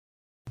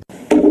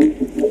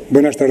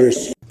Buenas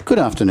tardes. Good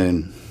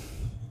afternoon.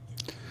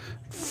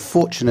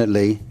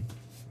 Fortunately,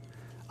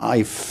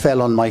 I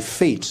fell on my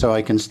feet so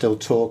I can still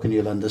talk and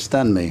you'll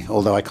understand me,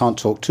 although I can't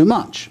talk too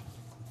much.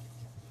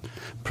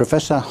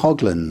 Professor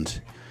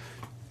Hogland.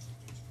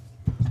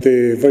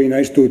 Very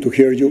nice to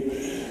hear you,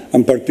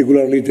 and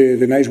particularly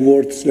the nice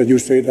words that you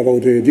said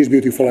about this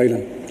beautiful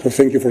island. So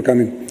thank you for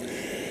coming.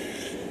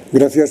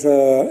 Gracias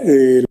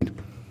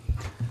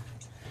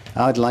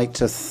I'd like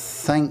to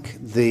thank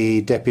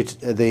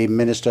the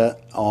Minister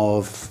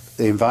of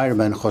the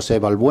Environment, José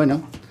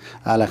Balbuena,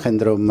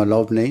 Alejandro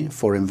Malovny,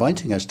 for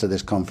inviting us to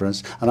this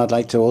conference. And I'd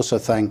like to also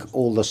thank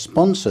all the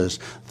sponsors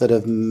that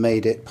have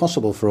made it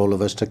possible for all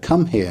of us to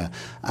come here.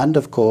 And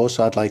of course,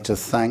 I'd like to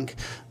thank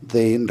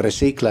the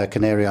Recicla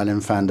Canary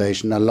Island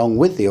Foundation, along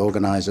with the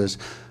organizers,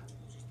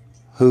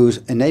 who's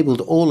enabled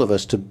all of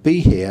us to be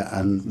here.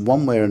 And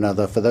one way or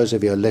another, for those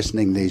of you who are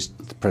listening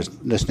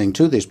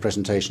to these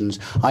presentations,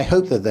 I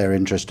hope that they're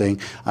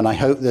interesting, and I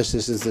hope this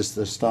is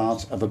the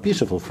start of a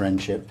beautiful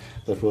friendship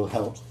that will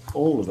help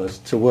all of us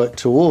to work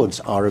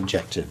towards our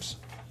objectives.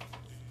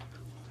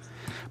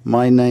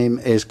 My name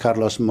is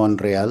Carlos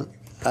Monreal.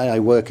 I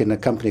work in a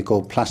company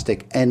called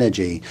Plastic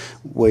Energy.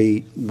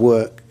 We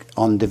work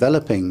on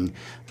developing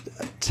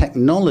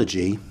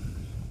technology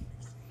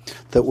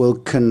that will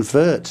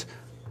convert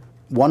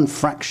one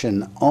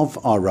fraction of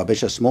our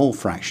rubbish, a small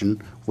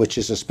fraction, which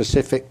is a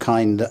specific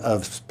kind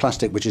of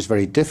plastic which is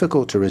very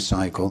difficult to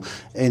recycle.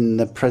 In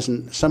the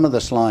present, some of the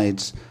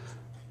slides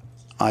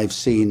I've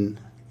seen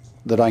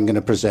that I'm going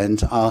to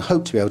present, I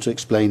hope to be able to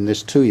explain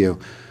this to you.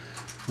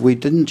 We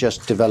didn't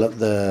just develop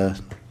the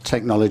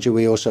technology,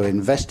 we also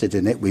invested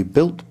in it. We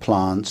built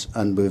plants,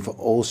 and we've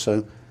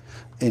also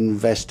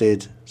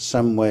invested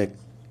somewhere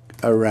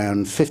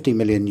around 50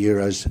 million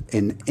euros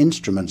in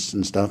instruments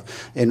and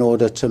stuff in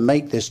order to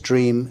make this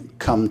dream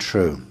come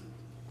true.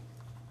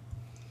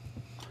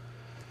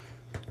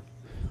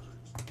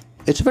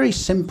 It's a very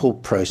simple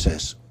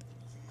process.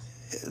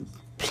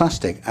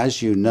 Plastic,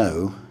 as you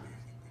know,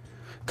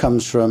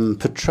 comes from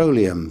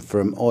petroleum,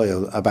 from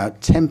oil.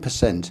 About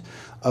 10%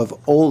 of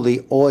all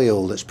the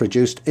oil that's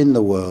produced in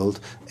the world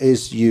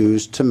is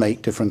used to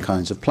make different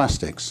kinds of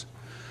plastics.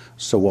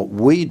 So what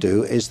we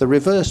do is the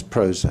reverse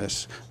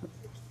process.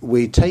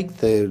 We take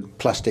the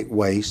plastic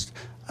waste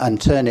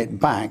and turn it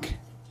back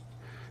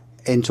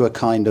into a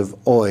kind of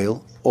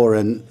oil or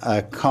a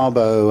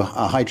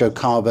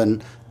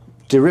hydrocarbon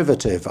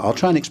derivative. I'll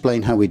try and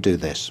explain how we do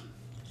this.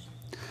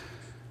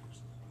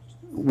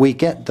 We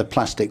get the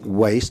plastic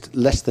waste,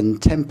 less than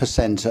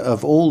 10%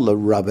 of all the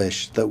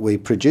rubbish that we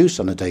produce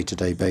on a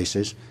day-to-day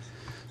basis.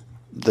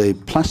 The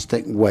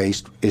plastic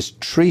waste is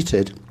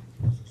treated.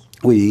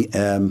 We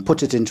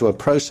put it into a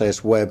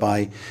process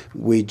whereby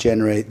we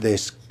generate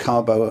this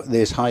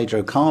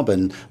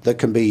hydrocarbon that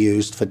can be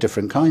used for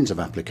different kinds of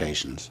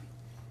applications.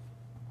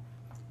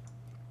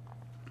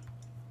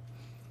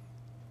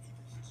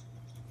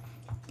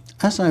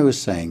 As I was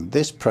saying,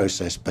 this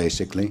process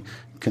basically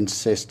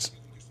consists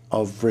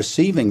of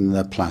receiving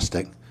the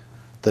plastic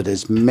that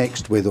is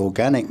mixed with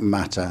organic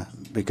matter,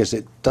 because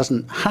it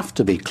doesn't have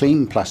to be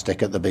clean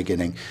plastic at the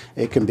beginning.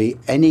 It can be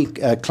any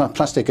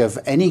plastic of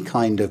any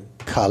kind of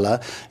color.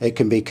 It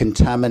can be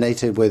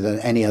contaminated with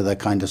any other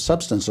kind of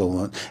substance.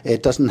 Or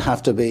it doesn't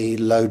have to be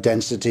low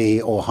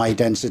density or high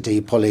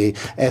density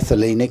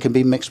polyethylene. It can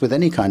be mixed with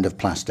any kind of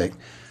plastic.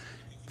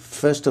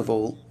 First of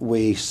all,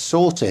 we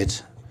sort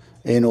it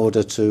in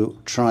order to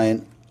try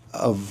and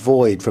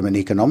avoid, from an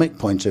economic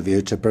point of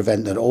view, to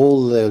prevent that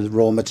all the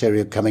raw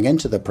material coming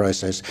into the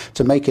process,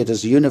 to make it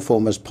as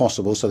uniform as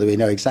possible so that we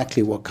know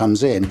exactly what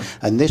comes in.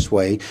 And this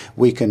way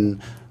we can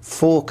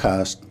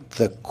forecast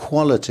the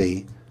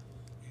quality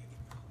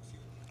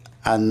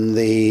and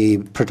the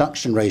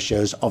production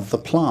ratios of the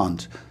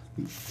plant.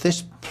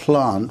 This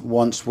plant,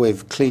 once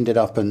we've cleaned it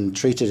up and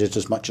treated it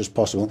as much as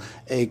possible,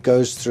 it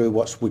goes through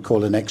what we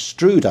call an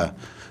extruder,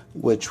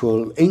 which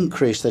will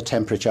increase the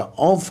temperature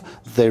of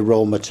the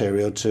raw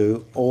material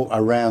to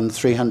around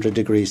 300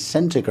 degrees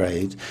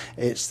centigrade.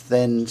 It's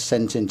then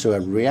sent into a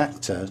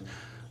reactor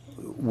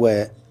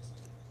where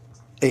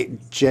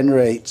it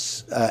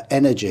generates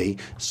energy,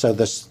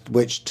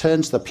 which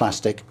turns the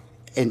plastic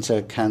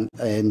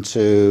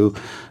into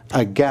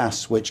a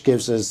gas, which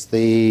gives us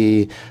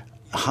the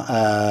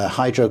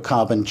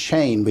hydrocarbon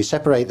chain. We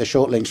separate the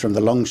short links from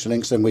the long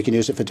links, and we can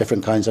use it for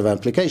different kinds of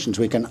applications.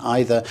 We can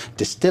either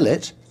distill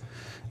it.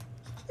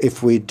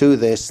 If we do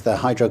this, the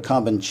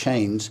hydrocarbon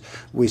chains,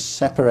 we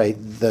separate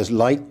the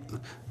light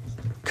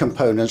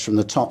components from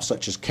the top,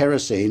 such as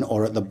kerosene,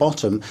 or at the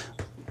bottom,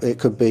 it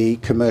could be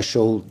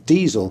commercial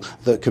diesel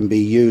that can be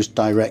used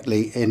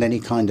directly in any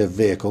kind of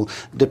vehicle,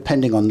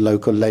 depending on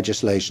local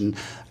legislation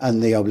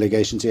and the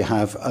obligations you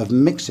have of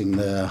mixing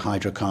the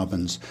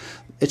hydrocarbons.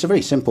 It's a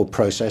very simple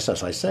process,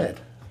 as I said,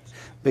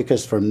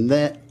 because from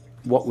there,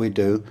 what we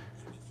do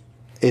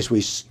is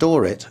we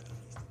store it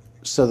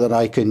so that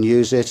I can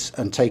use it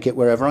and take it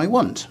wherever I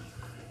want.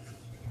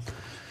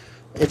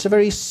 It's a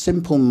very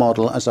simple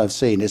model, as I've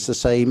seen. It's the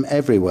same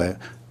everywhere.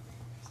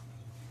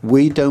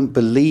 We don't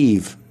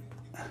believe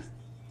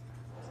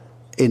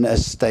in a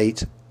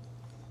state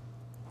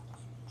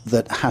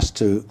that has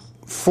to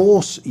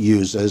force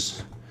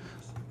users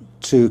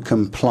to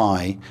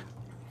comply,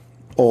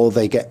 or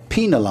they get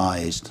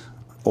penalized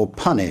or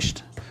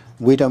punished.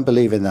 We don't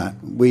believe in that.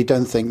 We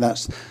don't think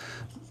that's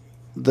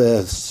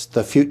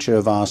the future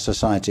of our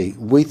society.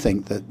 We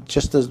think that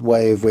just as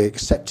way we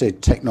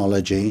accepted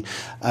technology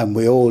and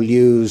we all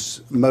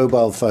use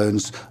mobile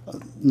phones,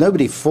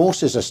 nobody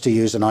forces us to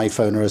use an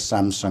iPhone or a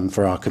Samsung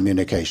for our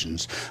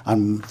communications.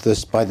 And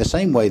by the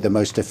same way, the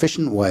most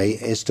efficient way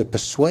is to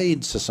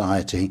persuade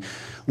society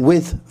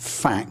with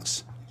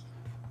facts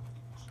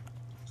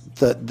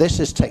that this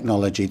is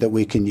technology that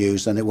we can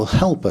use and it will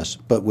help us,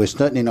 but we're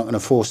certainly not going to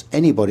force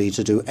anybody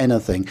to do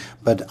anything.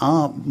 But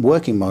our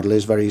working model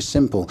is very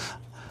simple.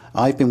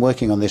 I've been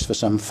working on this for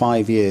some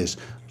 5 years.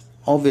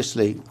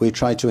 Obviously, we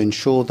try to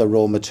ensure the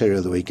raw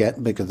material that we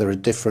get, because there are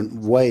different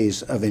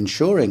ways of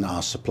ensuring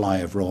our supply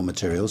of raw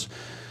materials.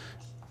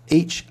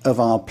 Each of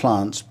our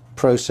plants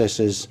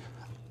processes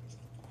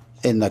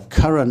in the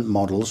current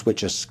models,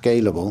 which are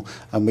scalable,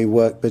 and we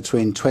work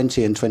between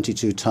 20 and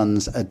 22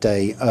 tons a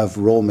day of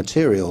raw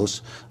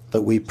materials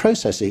that we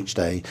process each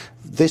day.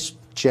 This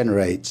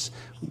generates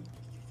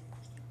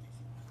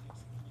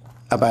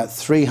about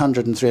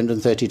 300 and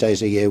 330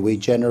 days a year. We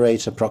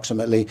generate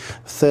approximately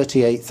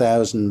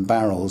 38,000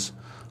 barrels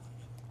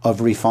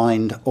of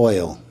refined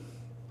oil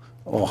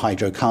or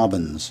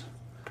hydrocarbons.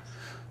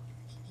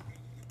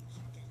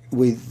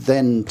 We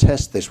then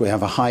test this. We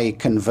have a high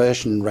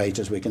conversion rate,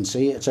 as we can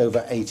see. It's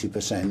over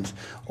 80%,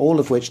 all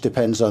of which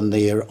depends on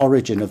the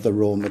origin of the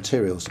raw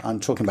materials. I'm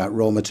talking about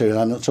raw material.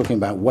 I'm not talking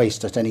about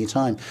waste at any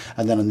time.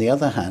 And then on the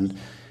other hand,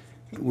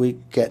 we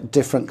get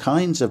different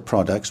kinds of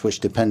products, which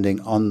depending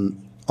on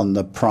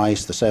the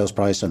price, the sales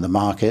price and the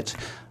market,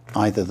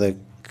 either the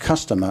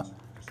customer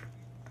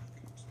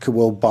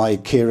will buy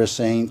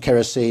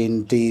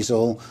kerosene,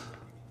 diesel,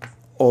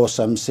 or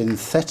some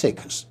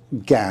synthetic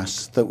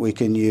gas that we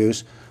can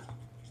use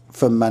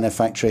for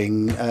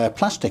manufacturing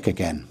plastic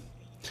again.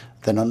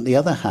 Then on the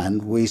other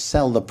hand, we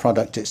sell the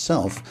product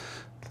itself.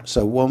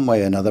 So one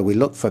way or another, we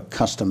look for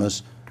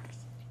customers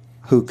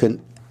who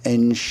can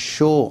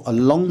ensure a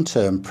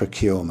long-term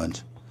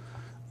procurement.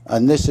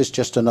 And this is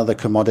just another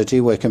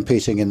commodity. We're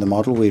competing in the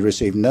model. We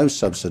receive no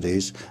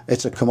subsidies.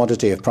 It's a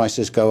commodity. If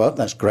prices go up,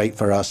 that's great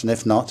for us. And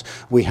if not,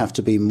 we have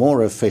to be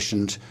more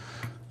efficient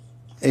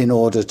in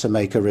order to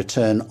make a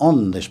return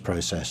on this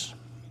process.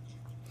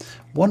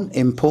 One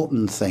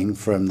important thing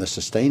from the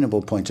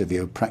sustainable point of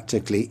view,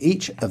 practically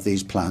each of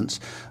these plants,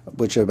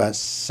 which are about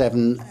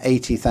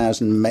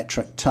 80,000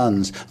 metric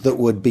tons that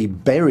would be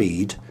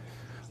buried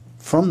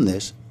from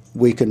this,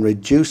 we can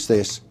reduce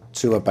this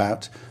to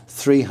about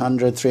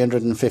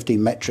 350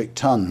 metric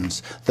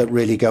tons that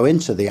really go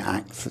into the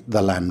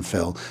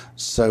landfill.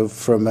 So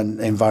from an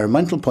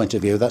environmental point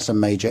of view, that's a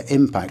major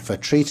impact for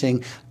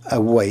treating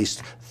a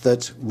waste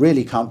that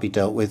really can't be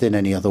dealt with in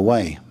any other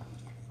way.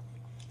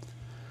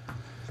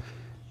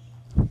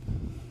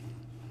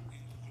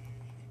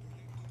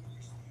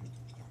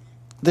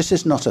 This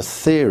is not a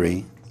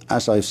theory.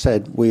 As I've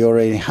said, we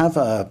already have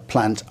a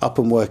plant up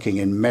and working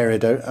in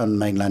Mérida on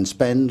mainland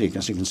Spain.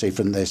 As you can see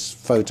from this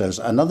photos,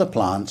 another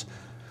plant.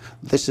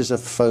 This is a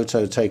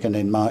photo taken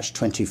in March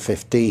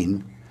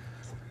 2015,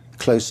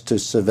 close to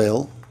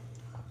Seville.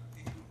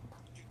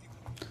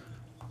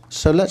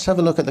 So let's have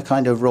a look at the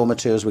kind of raw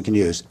materials we can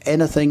use.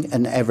 Anything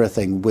and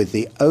everything, with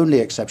the only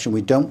exception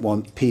we don't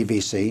want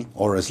PVC,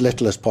 or as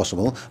little as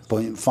possible.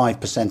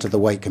 0.5% of the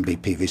weight can be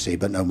PVC,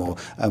 but no more.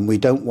 And we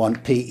don't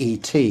want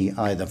PET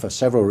either, for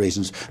several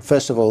reasons.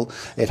 First of all,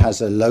 it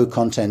has a low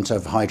content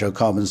of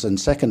hydrocarbons, and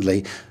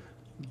secondly,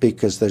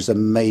 because there's a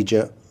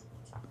major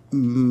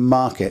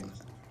market.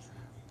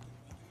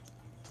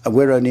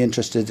 We're only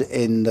interested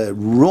in the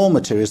raw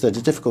materials that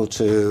are difficult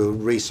to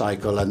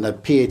recycle, and the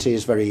PET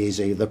is very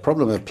easy. The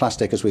problem with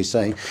plastic, as we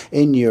say,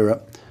 in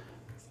Europe,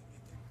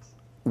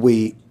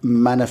 we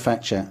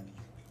manufacture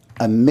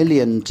 1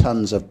 million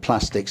tons of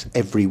plastics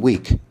every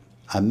week.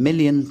 1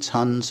 million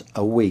tons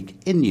a week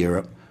in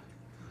Europe,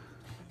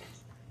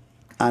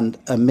 and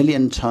 1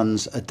 million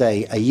tons a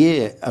day, a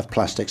year of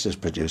plastics is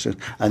produced.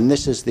 And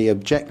this is the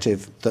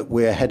objective that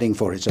we're heading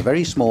for. It's a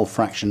very small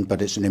fraction,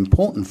 but it's an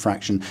important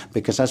fraction,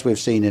 because as we've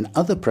seen in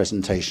other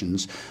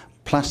presentations,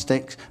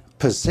 plastic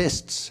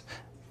persists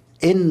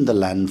in the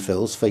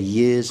landfills for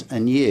years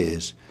and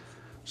years.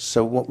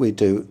 So what we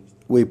do,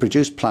 we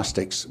produce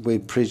plastics. We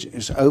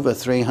produce over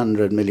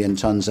 300 million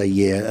tons a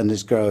year, and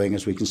it's growing,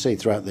 as we can see,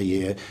 throughout the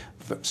year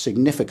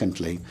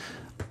significantly.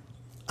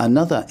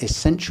 Another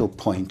essential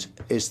point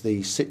is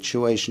the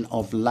situation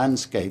of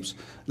landfills.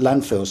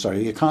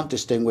 You can't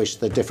distinguish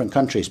the different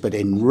countries, but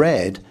in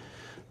red,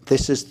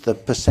 this is the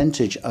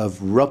percentage of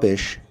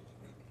rubbish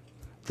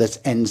that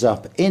ends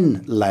up in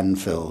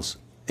landfills.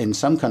 In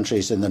some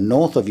countries in the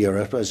north of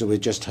Europe, as we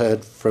just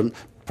heard from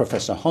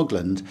Professor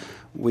Hogland,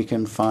 we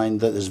can find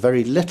that there's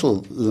very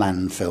little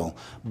landfill,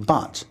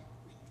 but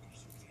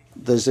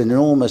there's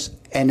enormous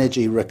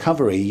energy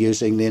recovery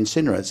using the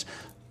incinerates.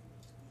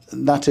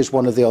 that is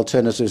one of the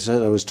alternatives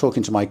that I was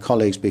talking to my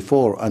colleagues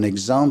before, an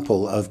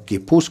example of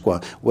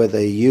Gipuzkoa, where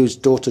they use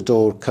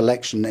door-to-door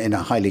collection in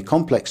a highly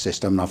complex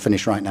system, and I'll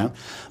finish right now,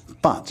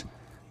 but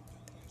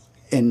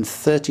in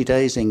 30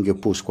 days in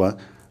Gipuzkoa,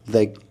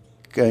 they're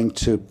going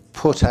to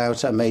put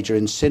out a major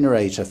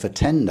incinerator for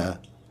tender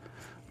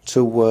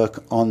to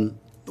work on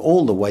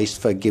all the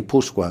waste for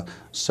Gipuzkoa.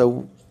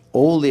 So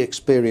all the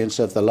experience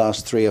of the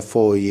last 3 or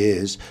 4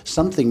 years,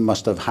 something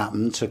must have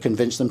happened to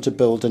convince them to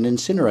build an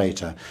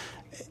incinerator.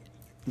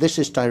 This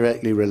is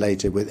directly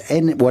related with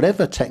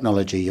whatever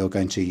technology you're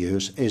going to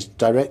use is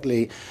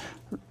directly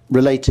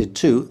related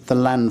to the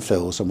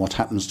landfills and what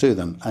happens to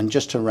them. And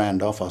just to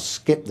round off, I'll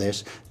skip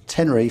this,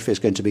 Tenerife is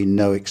going to be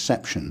no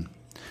exception.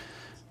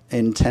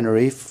 In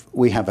Tenerife,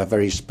 we have a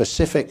very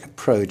specific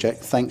project,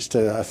 thanks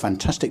to a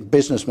fantastic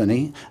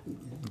businessman,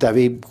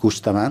 David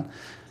Gustaman.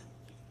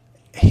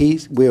 He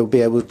will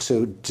be able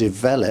to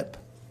develop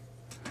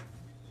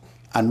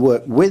and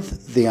work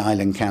with the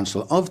Island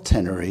Council of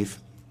Tenerife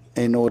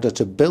in order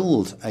to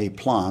build a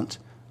plant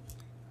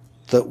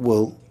that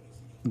will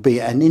be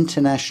an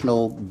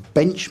international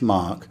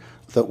benchmark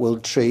that will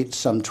treat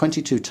some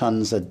 22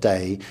 tons a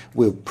day.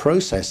 We'll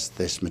process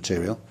this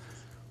material.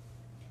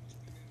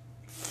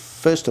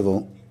 First of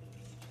all,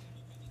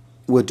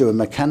 we'll do a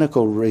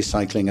mechanical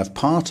recycling of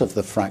part of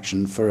the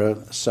fraction for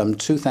some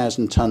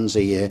 2,000 tons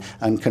a year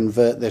and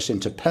convert this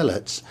into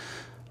pellets.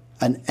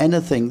 And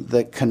anything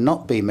that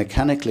cannot be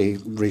mechanically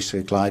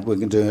recycled, we're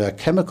going to do a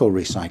chemical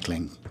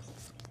recycling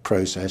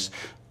process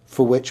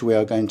for which we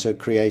are going to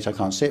create, I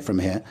can't see it from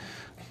here,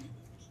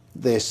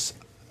 this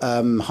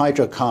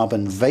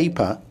hydrocarbon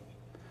vapor,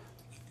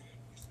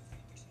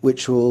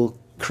 which will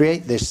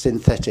create this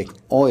synthetic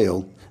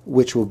oil,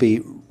 which will be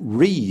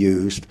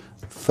reused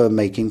for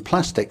making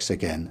plastics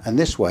again. And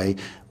this way,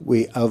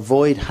 we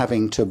avoid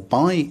having to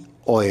buy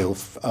oil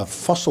of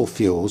fossil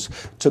fuels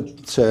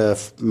to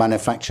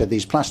manufacture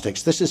these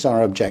plastics. This is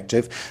our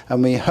objective,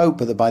 and we hope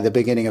that by the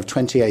beginning of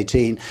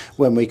 2018,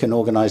 when we can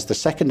organize the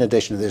second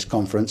edition of this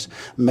conference,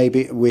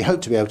 maybe we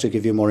hope to be able to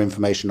give you more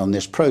information on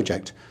this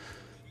project.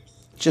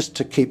 Just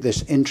to keep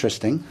this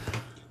interesting,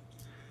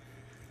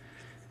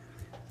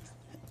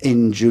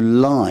 in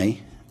July,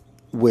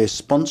 we're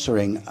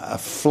sponsoring a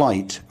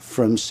flight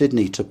from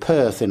Sydney to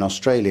Perth in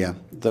Australia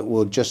that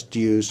will just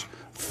use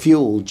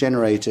fuel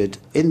generated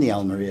in the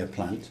Almeria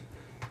plant.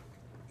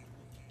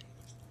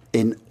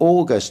 In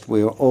August,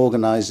 we are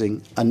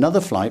organising another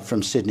flight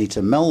from Sydney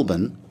to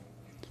Melbourne.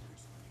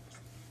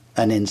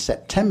 And in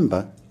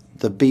September,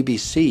 the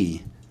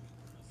BBC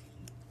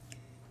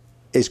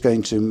is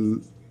going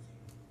to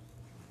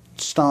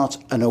start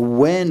an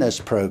awareness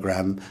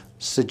programme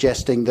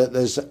suggesting that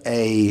there's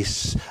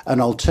an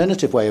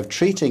alternative way of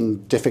treating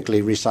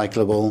difficultly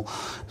recyclable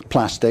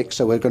plastic.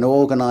 So we're going to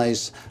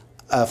organise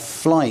a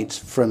flight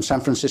from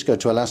San Francisco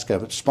to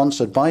Alaska,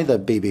 sponsored by the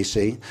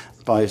BBC,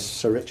 by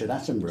Sir Richard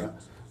Attenborough,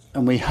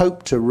 and we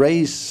hope to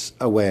raise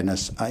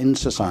awareness in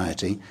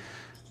society.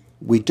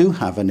 We do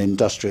have an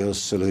industrial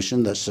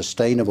solution that's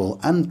sustainable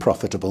and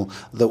profitable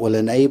that will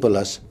enable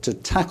us to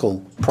tackle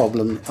the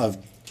problem of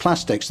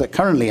plastics that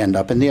currently end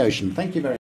up in the ocean. Thank you very much.